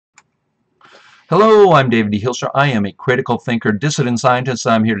Hello, I'm David D. Hilscher. I am a critical thinker, dissident scientist.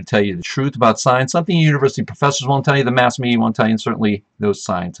 I'm here to tell you the truth about science, something university professors won't tell you, the mass media won't tell you, and certainly those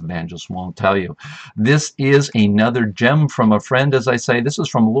science evangelists won't tell you. This is another gem from a friend, as I say. This is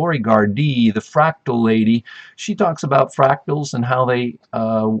from Lori Gardee, the fractal lady. She talks about fractals and how they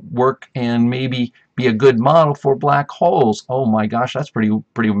work and maybe be a good model for black holes. Oh my gosh, that's pretty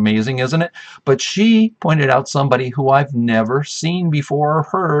amazing, isn't it? But she pointed out somebody who I've never seen before or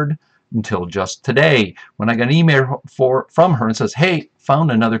heard until just today, when I got an email from her and says, hey, found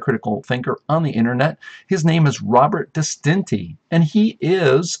another critical thinker on the internet. His name is Robert Distinti, and he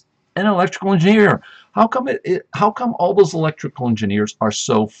is an electrical engineer. How come all those electrical engineers are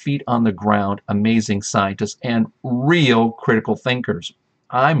so feet on the ground, amazing scientists, and real critical thinkers?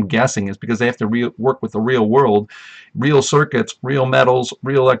 I'm guessing it's because they have to work with the real world, real circuits, real metals,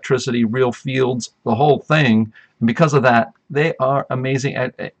 real electricity, real fields, the whole thing. And because of that, they are amazing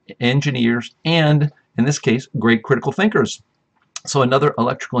engineers and, in this case, great critical thinkers. So another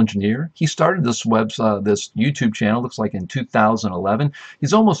electrical engineer, he started this this YouTube channel, looks like in 2011.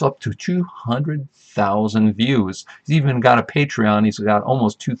 He's almost up to 200,000 views. He's even got a Patreon. He's got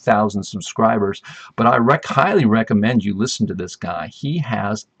almost 2,000 subscribers. But I highly recommend you listen to this guy. He's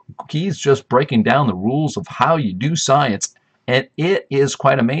just breaking down the rules of how you do science. And it is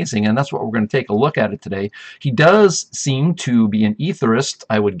quite amazing, and that's what we're going to take a look at it today. He does seem to be an etherist,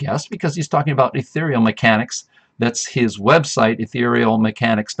 I would guess, because he's talking about ethereal mechanics. That's his website,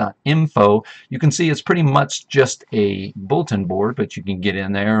 etherealmechanics.info. You can see it's pretty much just a bulletin board, but you can get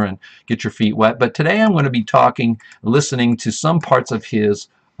in there and get your feet wet. But today I'm going to be listening to some parts of his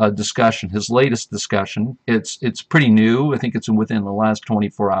discussion, his latest discussion. It's pretty new. I think it's within the last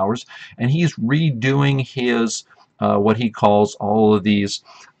 24 hours. And he's redoing his what he calls all of these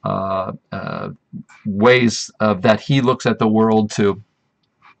ways that he looks at the world to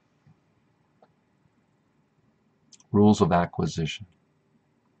rules of acquisition.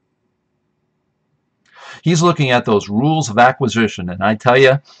 He's looking at those rules of acquisition, and I tell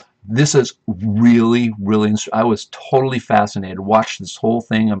you, this is really I was totally fascinated. Watch this whole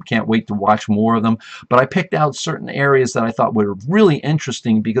thing. I can't wait to watch more of them. But I picked out certain areas that I thought were really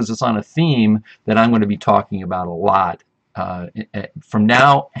interesting because it's on a theme that I'm going to be talking about a lot from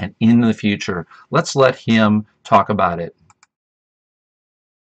now and in the future. Let's let him talk about it.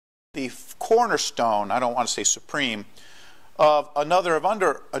 The cornerstone, I don't want to say supreme, of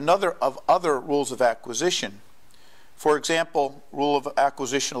other rules of acquisition. For example, rule of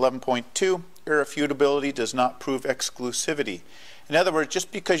acquisition 11.2, irrefutability does not prove exclusivity. In other words,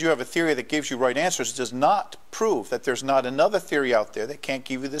 just because you have a theory that gives you right answers does not prove that there's not another theory out there that can't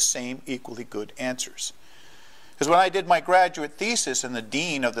give you the same equally good answers. Because when I did my graduate thesis, and the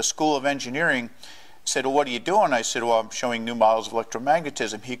dean of the School of Engineering said, well, what are you doing? I said, well, I'm showing new models of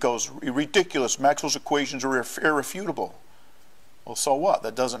electromagnetism. He goes, ridiculous, Maxwell's equations are irrefutable. Well, so what?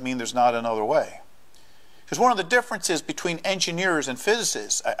 That doesn't mean there's not another way. Because one of the differences between engineers and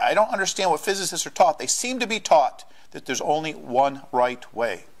physicists, I don't understand what physicists are taught. They seem to be taught that there's only one right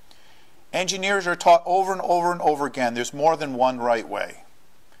way. Engineers are taught over and over and over again there's more than one right way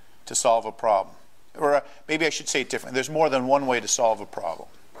to solve a problem. Or maybe I should say it differently. There's more than one way to solve a problem.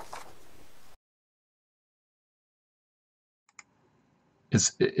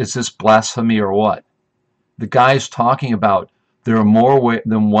 Is this blasphemy or what? The guy's talking about there are more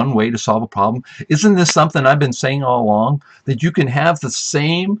than one way to solve a problem. Isn't this something I've been saying all along? That you can have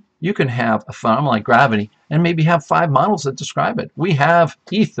you can have a phenomenon like gravity and maybe have 5 models that describe it. We have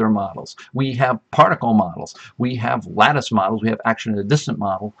ether models. We have particle models. We have lattice models. We have action at a distance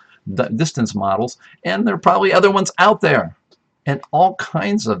models. And there are probably other ones out there. And all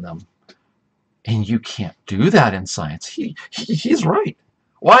kinds of them. And you can't do that in science. He's right.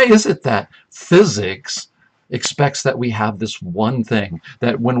 Why is it that physics expects that we have this one thing?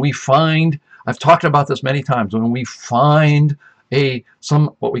 That when we find, I've talked about this many times, when we find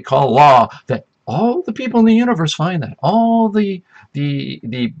what we call law, that all the people in the universe find that. All the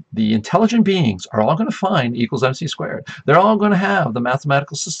intelligent beings are all going to find equals mc squared. They're all going to have the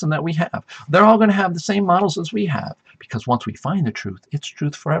mathematical system that we have. They're all going to have the same models as we have. Because once we find the truth, it's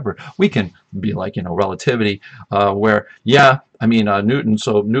truth forever. We can be like, relativity, where, yeah, I mean, Newton's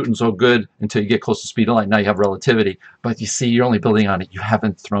so good until you get close to the speed of light. Now you have relativity. But you see, you're only building on it. You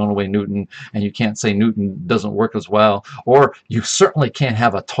haven't thrown away Newton, and you can't say Newton doesn't work as well. Or you certainly can't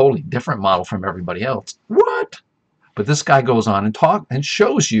have a totally different model from everybody else. What? But this guy goes on and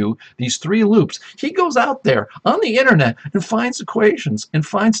shows you these 3 loops. He goes out there on the internet and finds equations and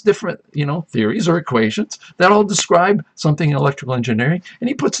finds different, theories or equations that all describe something in electrical engineering, and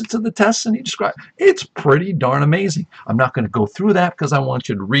he puts it to the test and he describes. It's pretty darn amazing. I'm not going to go through that because I want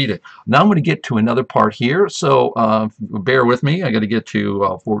you to read it. Now I'm going to get to another part here, so bear with me. I got to get to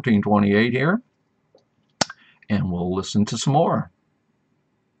 1428 here, and we'll listen to some more.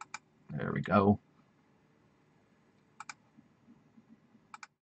 There we go.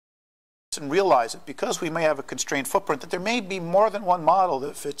 And realize that because we may have a constrained footprint, that there may be more than one model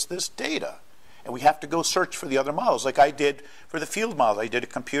that fits this data. And we have to go search for the other models, like I did for the field model. I did a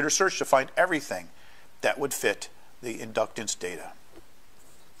computer search to find everything that would fit the inductance data.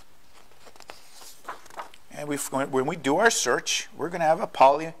 And when we do our search, we're going to have a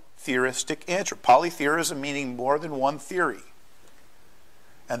polytheistic answer. Polytheism meaning more than one theory.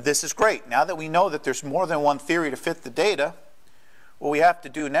 And this is great. Now that we know that there's more than one theory to fit the data, what we have to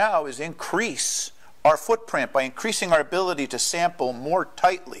do now is increase our footprint by increasing our ability to sample more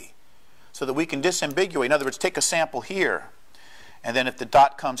tightly so that we can disambiguate. In other words, take a sample here, and then if the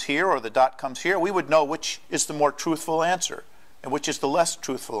dot comes here or the dot comes here, we would know which is the more truthful answer and which is the less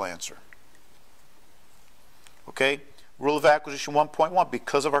truthful answer. Okay? Rule of acquisition 1.1,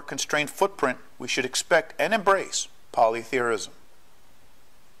 because of our constrained footprint, we should expect and embrace polytheism.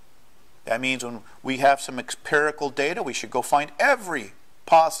 That means when we have some empirical data, we should go find every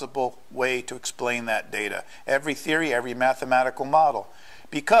possible way to explain that data, every theory, every mathematical model.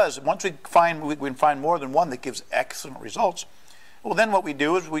 Because once we find more than one that gives excellent results, well, then what we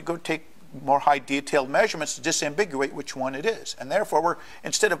do is we go take more high detailed measurements to disambiguate which one it is. And therefore,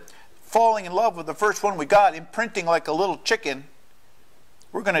 instead of falling in love with the first one we got, imprinting like a little chicken,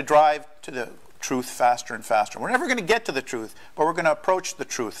 we're going to drive to the truth faster and faster. We're never going to get to the truth, but we're going to approach the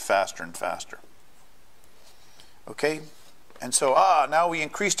truth faster and faster. Okay? And so, now we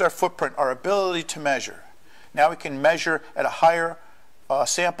increased our footprint, our ability to measure. Now we can measure at a higher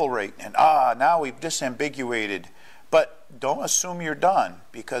sample rate. And now we've disambiguated. But don't assume you're done,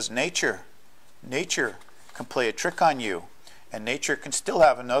 because nature can play a trick on you. And nature can still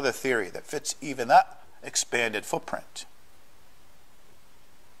have another theory that fits even that expanded footprint.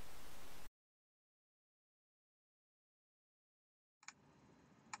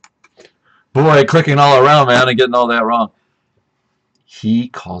 Boy, clicking all around, man, and getting all that wrong. He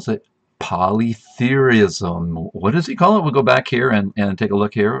calls it polytheism. What does he call it? We'll go back here and take a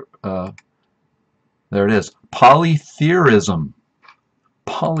look here. There it is. Polytheism.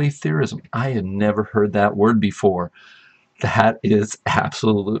 Polytheism. I had never heard that word before. That is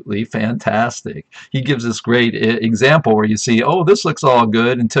absolutely fantastic. He gives this great example where you see, oh, this looks all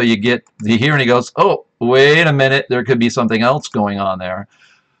good, until you get here and he goes, oh, wait a minute, there could be something else going on there.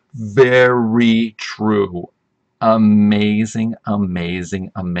 Very true. Amazing,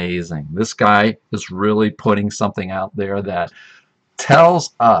 amazing, amazing. This guy is really putting something out there that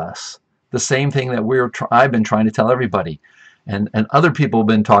tells us the same thing that I've been trying to tell everybody. And other people have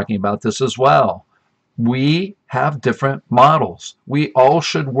been talking about this as well. We have different models. We all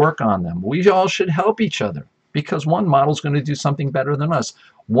should work on them. We all should help each other, because one model is going to do something better than us.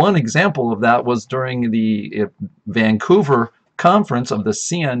 One example of that was during the Vancouver conference of the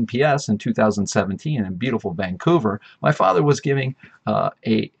CNPS in 2017 in beautiful Vancouver. My father was giving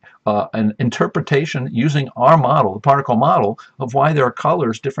an interpretation using our model, the particle model, of why there are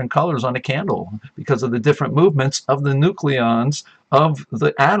colors, different colors on a candle, because of the different movements of the nucleons of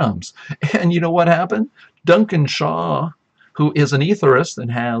the atoms. And you know what happened? Duncan Shaw, who is an etherist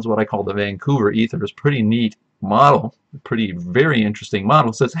and has what I call the Vancouver etherist, pretty neat model, very interesting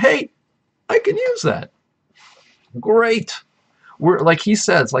model, says, hey, I can use that. Great. We're, like he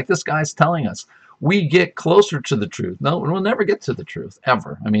says, like this guy's telling us, we get closer to the truth. No, we'll never get to the truth,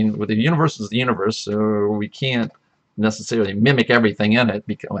 ever. I mean, the universe is the universe, so we can't necessarily mimic everything in it,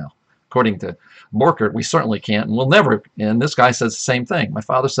 because, well, according to Borkert, we certainly can't, and we'll never. And this guy says the same thing. My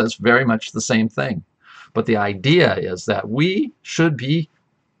father says very much the same thing. But the idea is that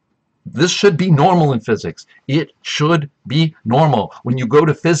this should be normal in physics. It should be normal. When you go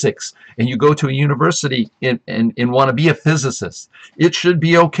to physics and you go to a university and want to be a physicist, it should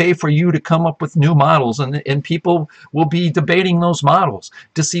be okay for you to come up with new models, and people will be debating those models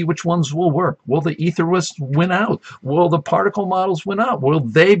to see which ones will work. Will the etherists win out? Will the particle models win out? Will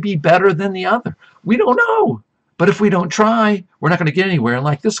they be better than the other? We don't know. But if we don't try, we're not going to get anywhere. And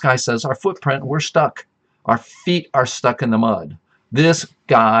like this guy says, our footprint, we're stuck. Our feet are stuck in the mud. This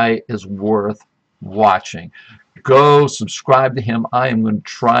guy is worth watching. Go subscribe to him. I am going to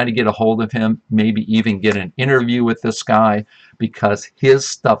try to get a hold of him, maybe even get an interview with this guy, because his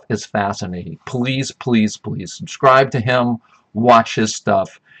stuff is fascinating. Please, please, please subscribe to him. Watch his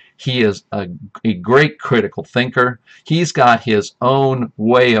stuff. He is a great critical thinker. He's got his own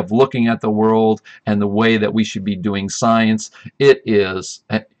way of looking at the world and the way that we should be doing science. It is,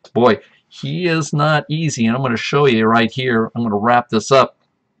 boy, he is not easy. And I'm going to show you right here. I'm going to wrap this up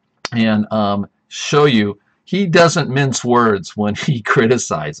and show you. He doesn't mince words when he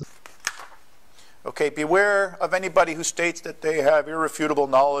criticizes. Okay, beware of anybody who states that they have irrefutable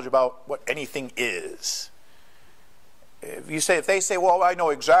knowledge about what anything is. If they say, well, I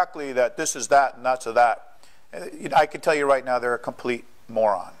know exactly that this is that and that's a that, I can tell you right now they're a complete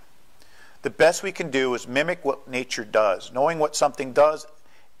moron. The best we can do is mimic what nature does. Knowing what something does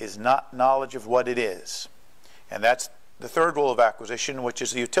is not knowledge of what it is. And that's the third rule of acquisition, which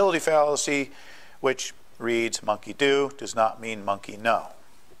is the utility fallacy, which reads monkey do does not mean monkey know.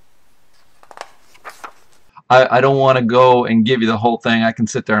 I don't want to go and give you the whole thing. I can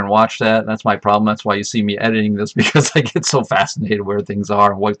sit there and watch that. That's my problem. That's why you see me editing this, because I get so fascinated where things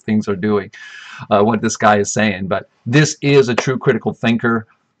are and what things are doing, what this guy is saying. But this is a true critical thinker.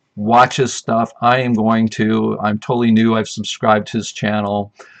 Watch his stuff. I'm totally new. I've subscribed to his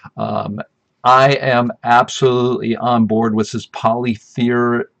channel. I am absolutely on board with his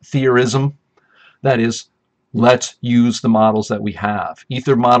polytheism. That is, let's use the models that we have.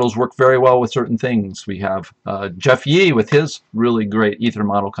 Ether models work very well with certain things. We have Jeff Yee with his really great ether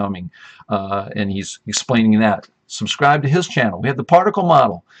model coming, and he's explaining that. Subscribe to his channel. We have the particle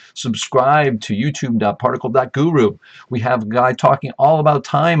model. Subscribe to youtube.particle.guru. We have a guy talking all about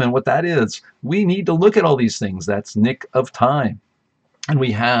time and what that is. We need to look at all these things. That's Nick of Time. And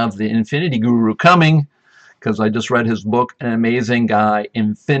we have the Infinity Guru coming, because I just read his book, an amazing guy.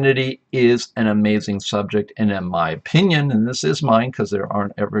 Infinity is an amazing subject, and in my opinion, and this is mine because there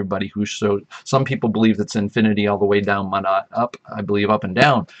aren't everybody who showed, some people believe it's infinity all the way down, not up, I believe up and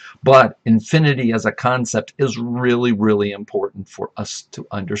down, but infinity as a concept is really, really important for us to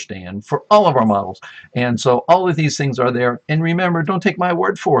understand for all of our models. And so all of these things are there, and remember, don't take my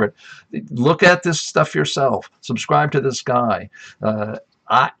word for it. Look at this stuff yourself. Subscribe to this guy.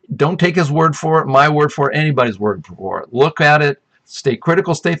 Don't take his word for it, my word for it, anybody's word for it. Look at it. Stay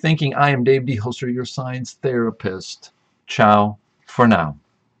critical, stay thinking. I am Dave D. Holster, your science therapist. Ciao for now.